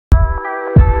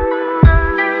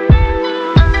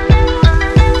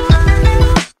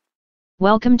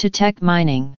Welcome to Tech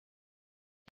Mining.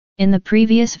 In the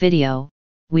previous video,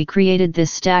 we created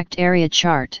this stacked area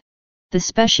chart. The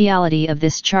speciality of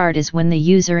this chart is when the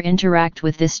user interact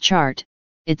with this chart,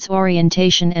 its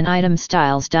orientation and item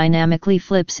styles dynamically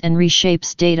flips and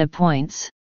reshapes data points.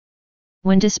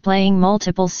 When displaying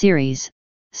multiple series,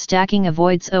 stacking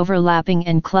avoids overlapping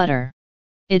and clutter.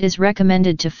 It is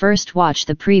recommended to first watch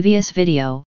the previous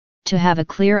video, to have a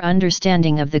clear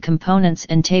understanding of the components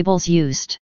and tables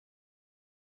used.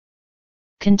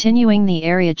 Continuing the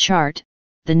area chart,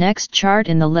 the next chart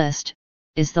in the list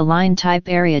is the lineType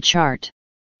area chart.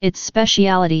 Its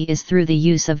speciality is through the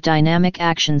use of dynamic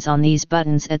actions on these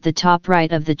buttons at the top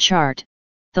right of the chart.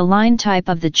 The line type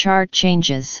of the chart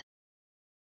changes.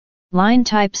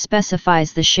 lineType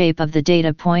specifies the shape of the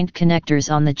data point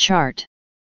connectors on the chart.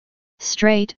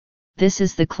 Straight, this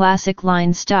is the classic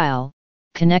line style,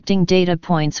 connecting data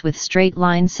points with straight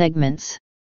line segments.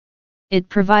 It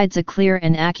provides a clear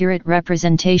and accurate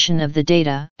representation of the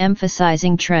data,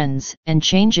 emphasizing trends and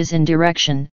changes in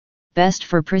direction, best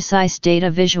for precise data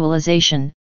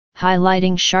visualization,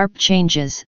 highlighting sharp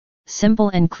changes, simple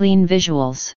and clean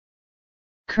visuals.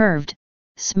 Curved,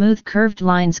 smooth curved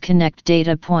lines connect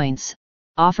data points,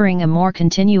 offering a more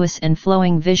continuous and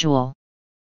flowing visual.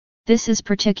 This is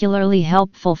particularly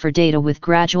helpful for data with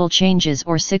gradual changes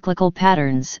or cyclical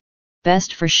patterns,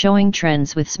 best for showing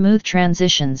trends with smooth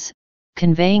transitions,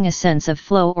 conveying a sense of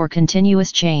flow or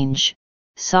continuous change,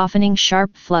 softening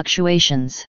sharp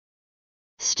fluctuations.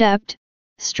 Stepped,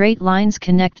 straight lines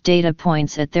connect data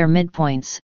points at their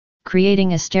midpoints,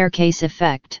 creating a staircase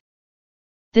effect.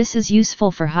 This is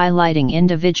useful for highlighting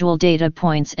individual data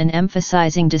points and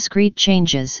emphasizing discrete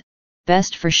changes,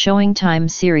 best for showing time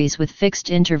series with fixed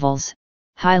intervals,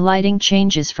 highlighting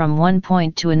changes from one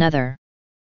point to another.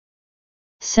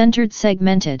 Centered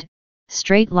segmented,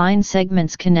 straight line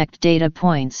segments connect data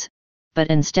points, but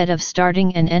instead of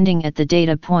starting and ending at the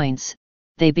data points,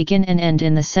 they begin and end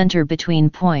in the center between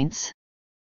points.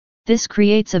 This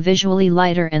creates a visually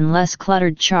lighter and less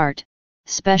cluttered chart,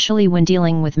 especially when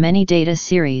dealing with many data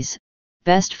series,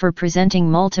 best for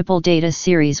presenting multiple data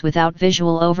series without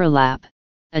visual overlap,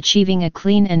 achieving a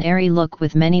clean and airy look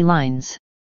with many lines.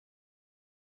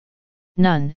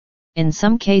 None, in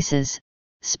some cases,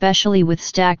 especially with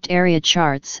stacked area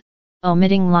charts,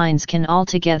 omitting lines can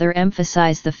altogether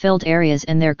emphasize the filled areas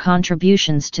and their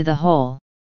contributions to the whole.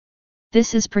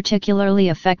 This is particularly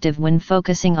effective when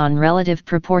focusing on relative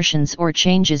proportions or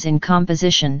changes in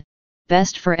composition,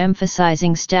 best for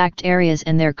emphasizing stacked areas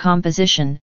and their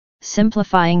composition,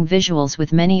 simplifying visuals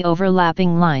with many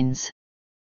overlapping lines.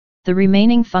 The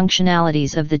remaining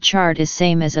functionalities of the chart is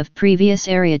same as of previous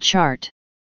area chart.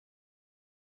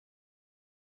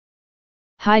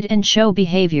 Hide and show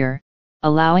behavior,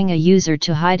 allowing a user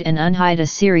to hide and unhide a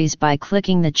series by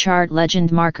clicking the chart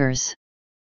legend markers.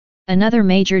 Another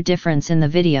major difference in the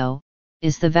video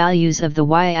is the values of the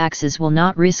y-axis will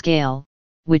not rescale,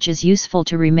 which is useful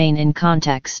to remain in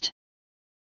context.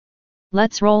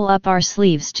 Let's roll up our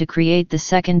sleeves to create the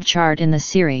second chart in the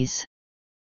series.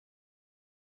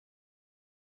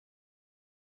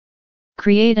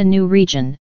 Create a new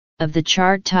region of the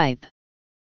chart type.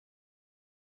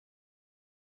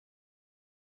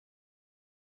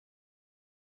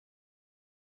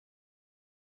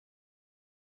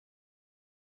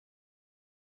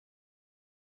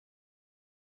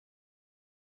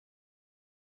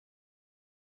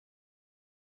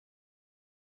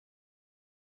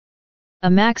 A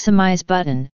maximize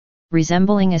button,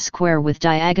 resembling a square with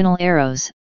diagonal arrows,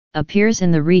 appears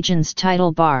in the region's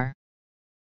title bar.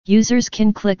 Users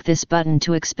can click this button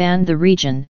to expand the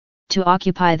region, to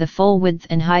occupy the full width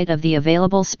and height of the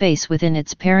available space within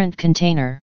its parent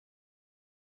container.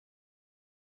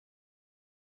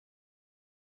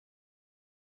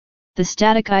 The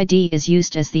static ID is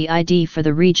used as the ID for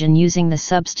the region using the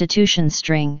substitution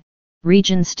string,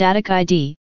 region static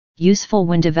ID, useful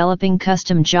when developing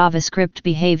custom JavaScript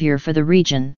behavior for the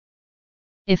region.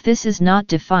 If this is not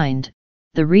defined,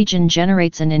 the region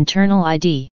generates an internal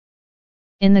ID.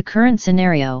 In the current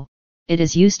scenario, it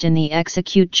is used in the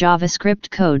execute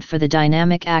JavaScript code for the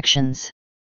dynamic actions.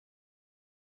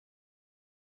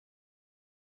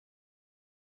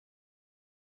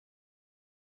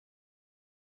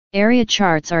 Area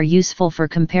charts are useful for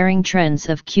comparing trends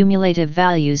of cumulative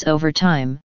values over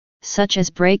time, such as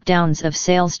breakdowns of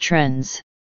sales trends.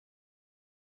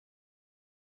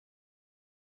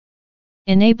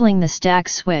 Enabling the stack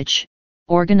switch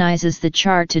organizes the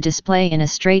chart to display in a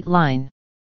straight line.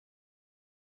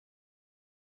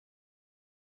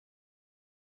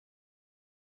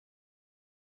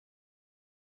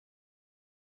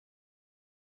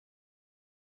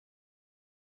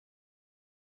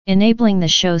 Enabling the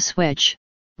show switch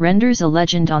renders a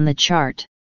legend on the chart.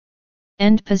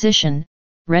 End position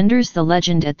renders the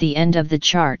legend at the end of the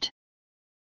chart.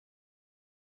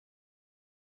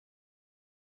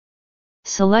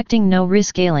 Selecting no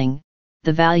rescaling,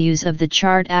 the values of the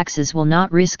chart axes will not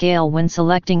rescale when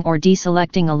selecting or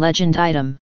deselecting a legend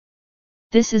item.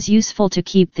 This is useful to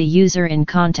keep the user in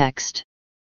context.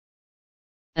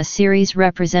 A series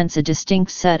represents a distinct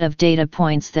set of data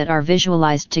points that are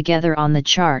visualized together on the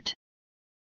chart.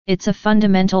 It's a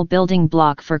fundamental building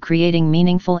block for creating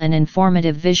meaningful and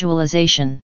informative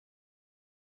visualization.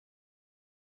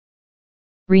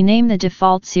 Rename the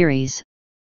default series.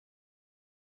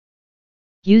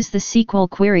 Use the SQL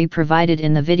query provided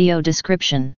in the video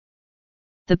description.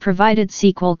 The provided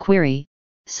SQL query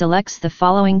selects the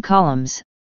following columns: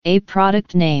 A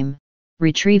product name,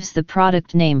 retrieves the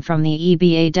product name from the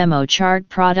EBA demo chart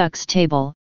products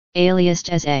table, aliased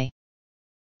as A.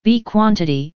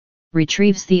 b.quantity,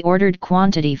 retrieves the ordered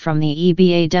quantity from the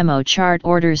EBA demo chart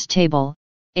orders table,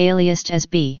 aliased as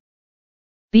B.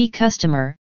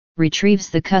 b.customer, retrieves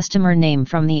the customer name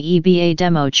from the EBA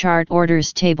demo chart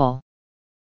orders table.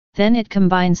 Then it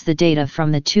combines the data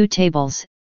from the two tables,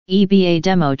 EBA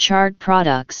demo chart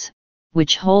products,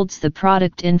 which holds the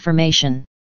product information,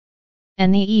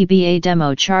 and the EBA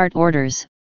demo chart orders,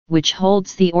 which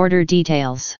holds the order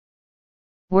details.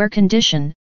 Where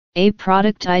condition, A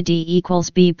product ID equals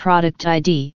B product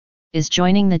ID, is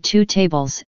joining the two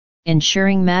tables,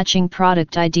 ensuring matching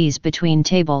product IDs between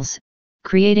tables,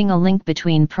 creating a link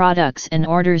between products and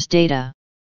orders data.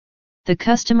 The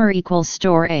customer equals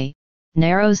store A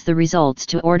narrows the results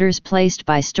to orders placed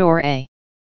by store A.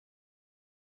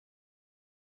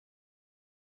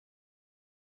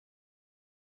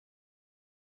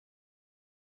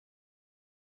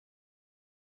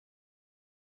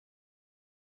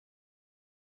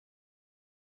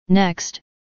 Next,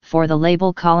 for the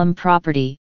label column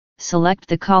property, select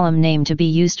the column name to be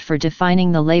used for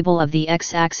defining the label of the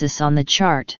x-axis on the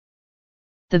chart.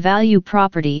 The value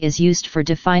property is used for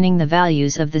defining the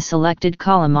values of the selected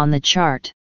column on the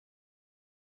chart.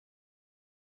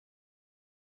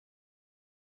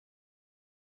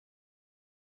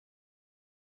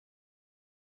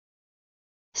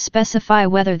 Specify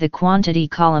whether the quantity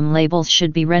column labels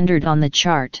should be rendered on the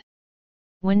chart.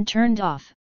 When turned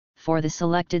off, for the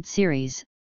selected series,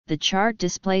 the chart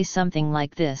displays something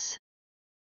like this.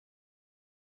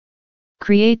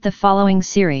 Create the following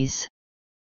series.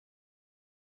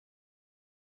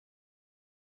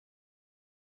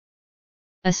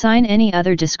 Assign any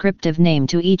other descriptive name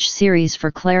to each series for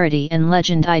clarity and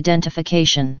legend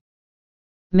identification.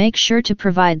 Make sure to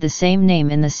provide the same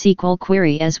name in the SQL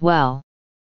query as well.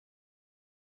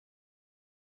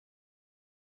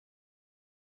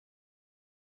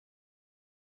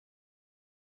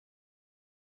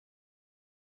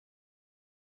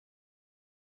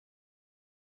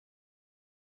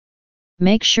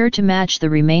 Make sure to match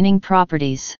the remaining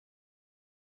properties.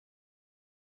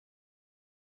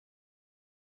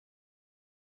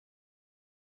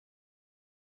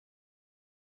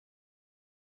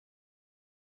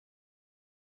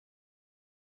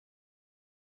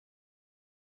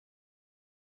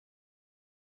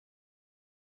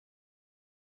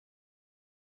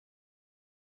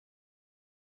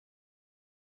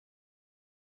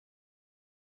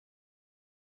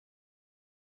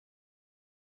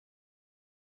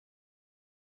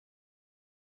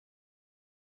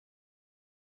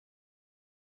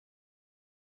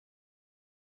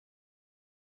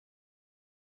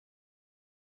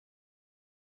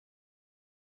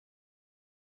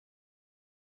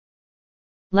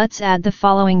 Let's add the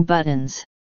following buttons.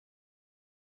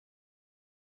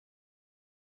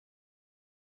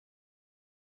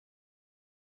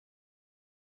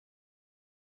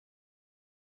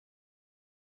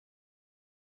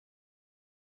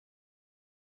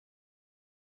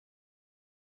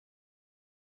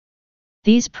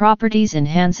 These properties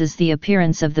enhances the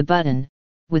appearance of the button,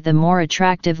 with a more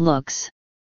attractive looks.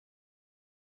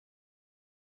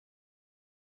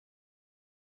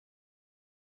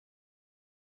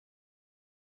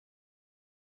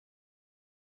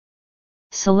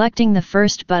 Selecting the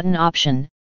first button option,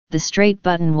 the straight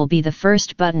button will be the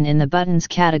first button in the buttons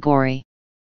category.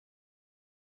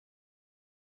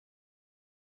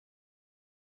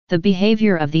 The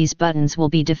behavior of these buttons will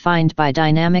be defined by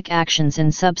dynamic actions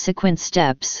in subsequent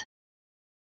steps.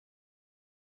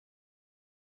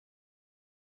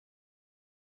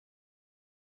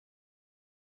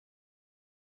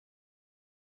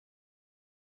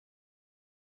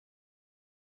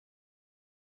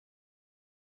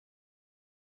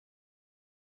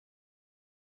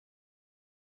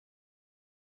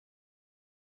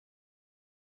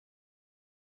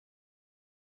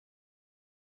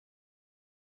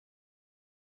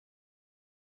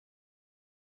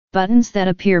 Buttons that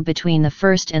appear between the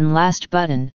first and last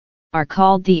button are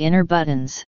called the inner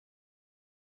buttons.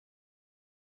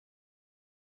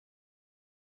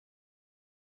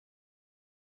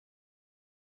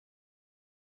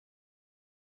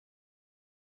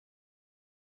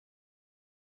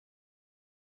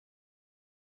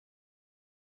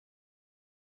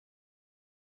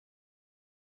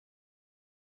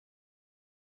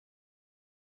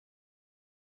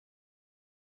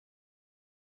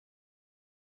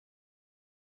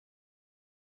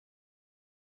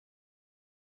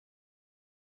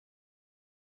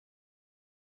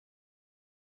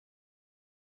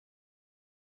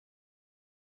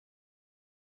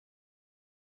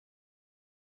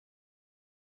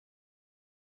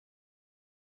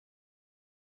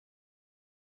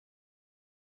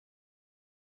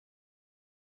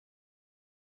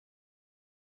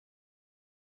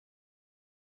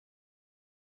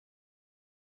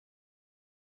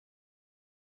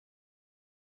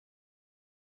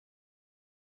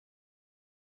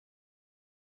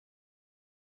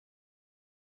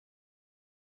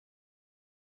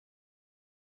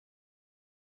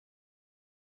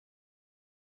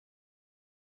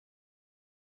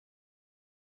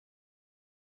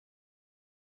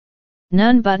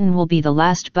 None button will be the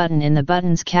last button in the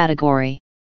buttons category.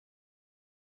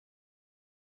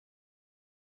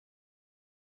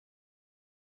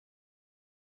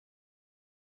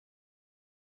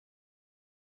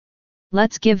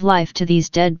 Let's give life to these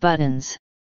dead buttons.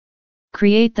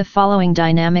 Create the following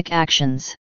dynamic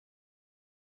actions.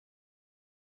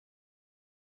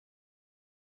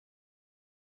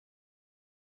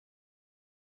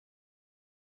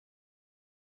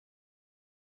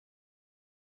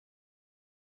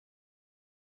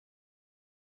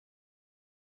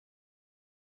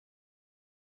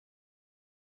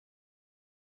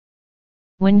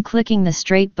 When clicking the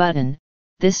straight button,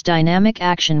 this dynamic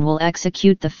action will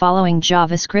execute the following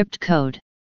JavaScript code.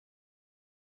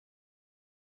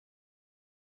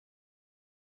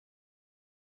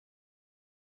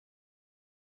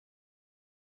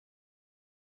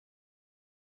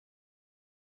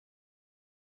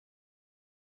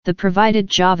 The provided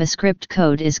JavaScript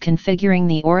code is configuring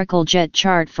the Oracle Jet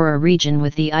chart for a region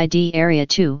with the ID area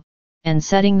 2, and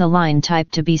setting the line type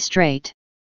to be straight.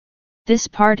 This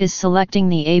part is selecting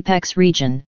the apex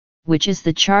region, which is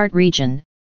the chart region,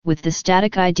 with the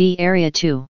static ID area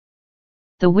 2.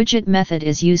 The widget method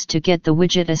is used to get the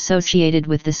widget associated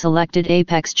with the selected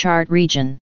apex chart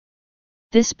region.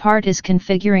 This part is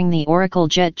configuring the Oracle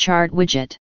Jet chart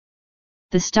widget.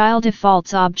 The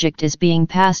styleDefaults object is being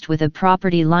passed with a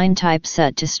property lineType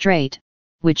set to straight,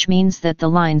 which means that the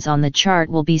lines on the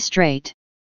chart will be straight.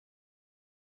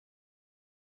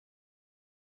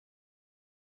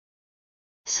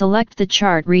 Select the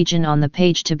chart region on the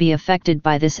page to be affected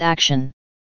by this action.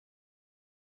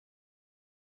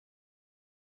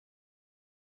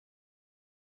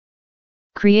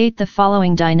 Create the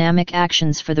following dynamic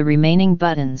actions for the remaining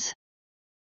buttons.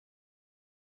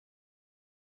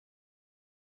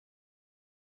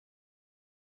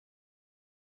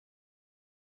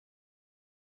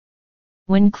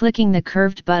 When clicking the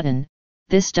curved button,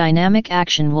 this dynamic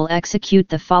action will execute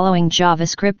the following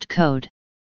JavaScript code.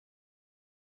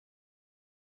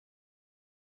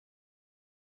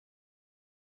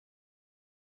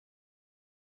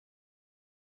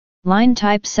 Line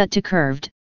type set to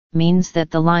curved means that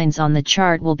the lines on the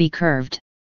chart will be curved.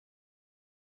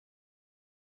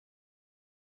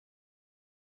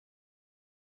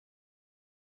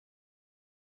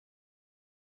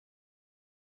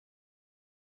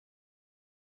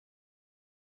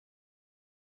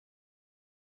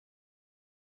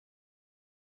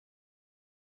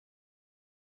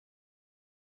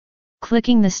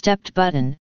 Clicking the stepped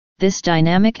button, this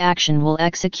dynamic action will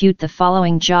execute the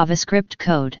following JavaScript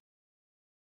code.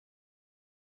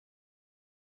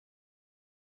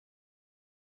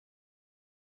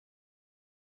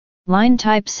 Line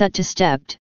type set to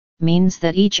stepped means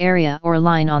that each area or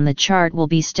line on the chart will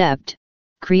be stepped,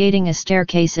 creating a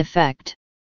staircase effect.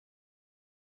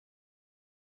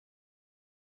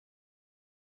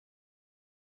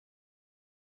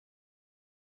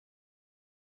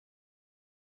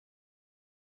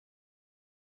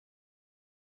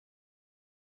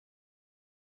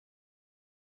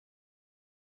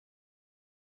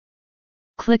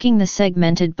 Clicking the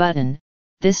segmented button,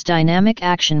 this dynamic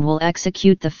action will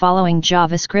execute the following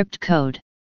JavaScript code.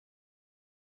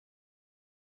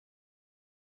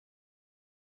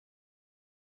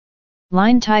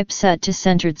 Line type set to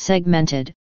centered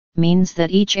segmented means that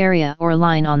each area or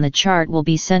line on the chart will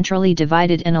be centrally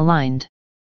divided and aligned.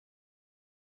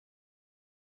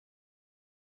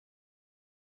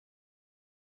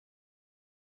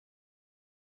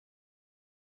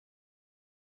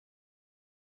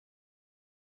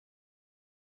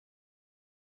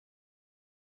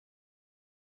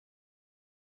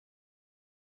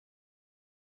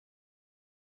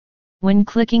 When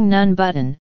clicking None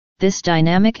button, this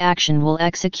dynamic action will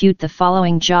execute the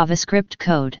following JavaScript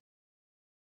code.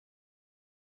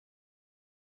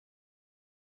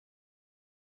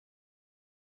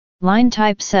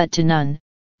 lineType set to none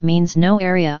means no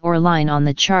area or line on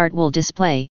the chart will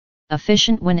display,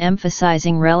 efficient when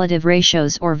emphasizing relative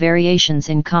ratios or variations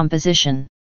in composition.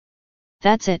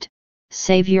 That's it.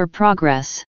 Save your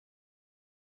progress.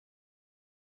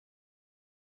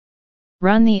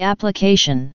 Run the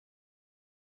application.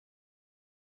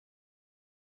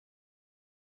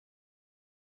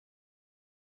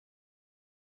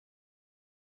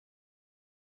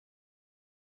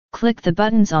 Click the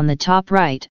buttons on the top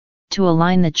right to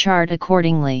align the chart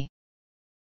accordingly.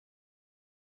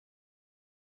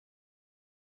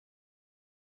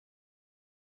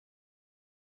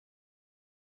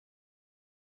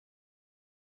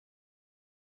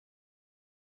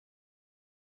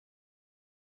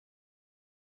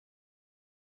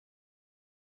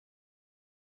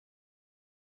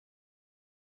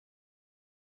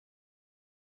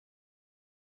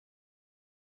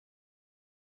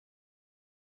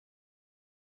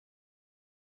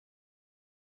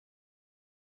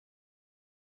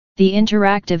 The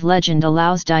interactive legend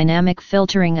allows dynamic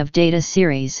filtering of data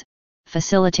series,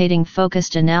 facilitating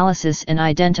focused analysis and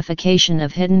identification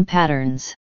of hidden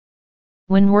patterns.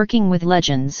 When working with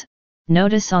legends,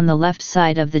 notice on the left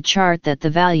side of the chart that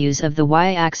the values of the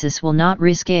y-axis will not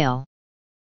rescale.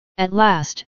 At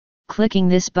last, clicking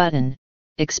this button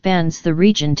expands the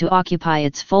region to occupy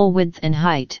its full width and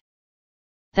height.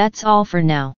 That's all for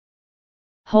now.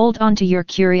 Hold on to your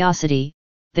curiosity.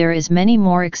 There is many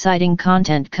more exciting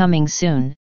content coming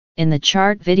soon, in the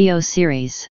chart video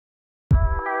series.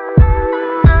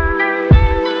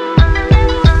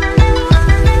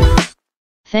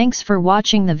 Thanks for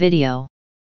watching the video.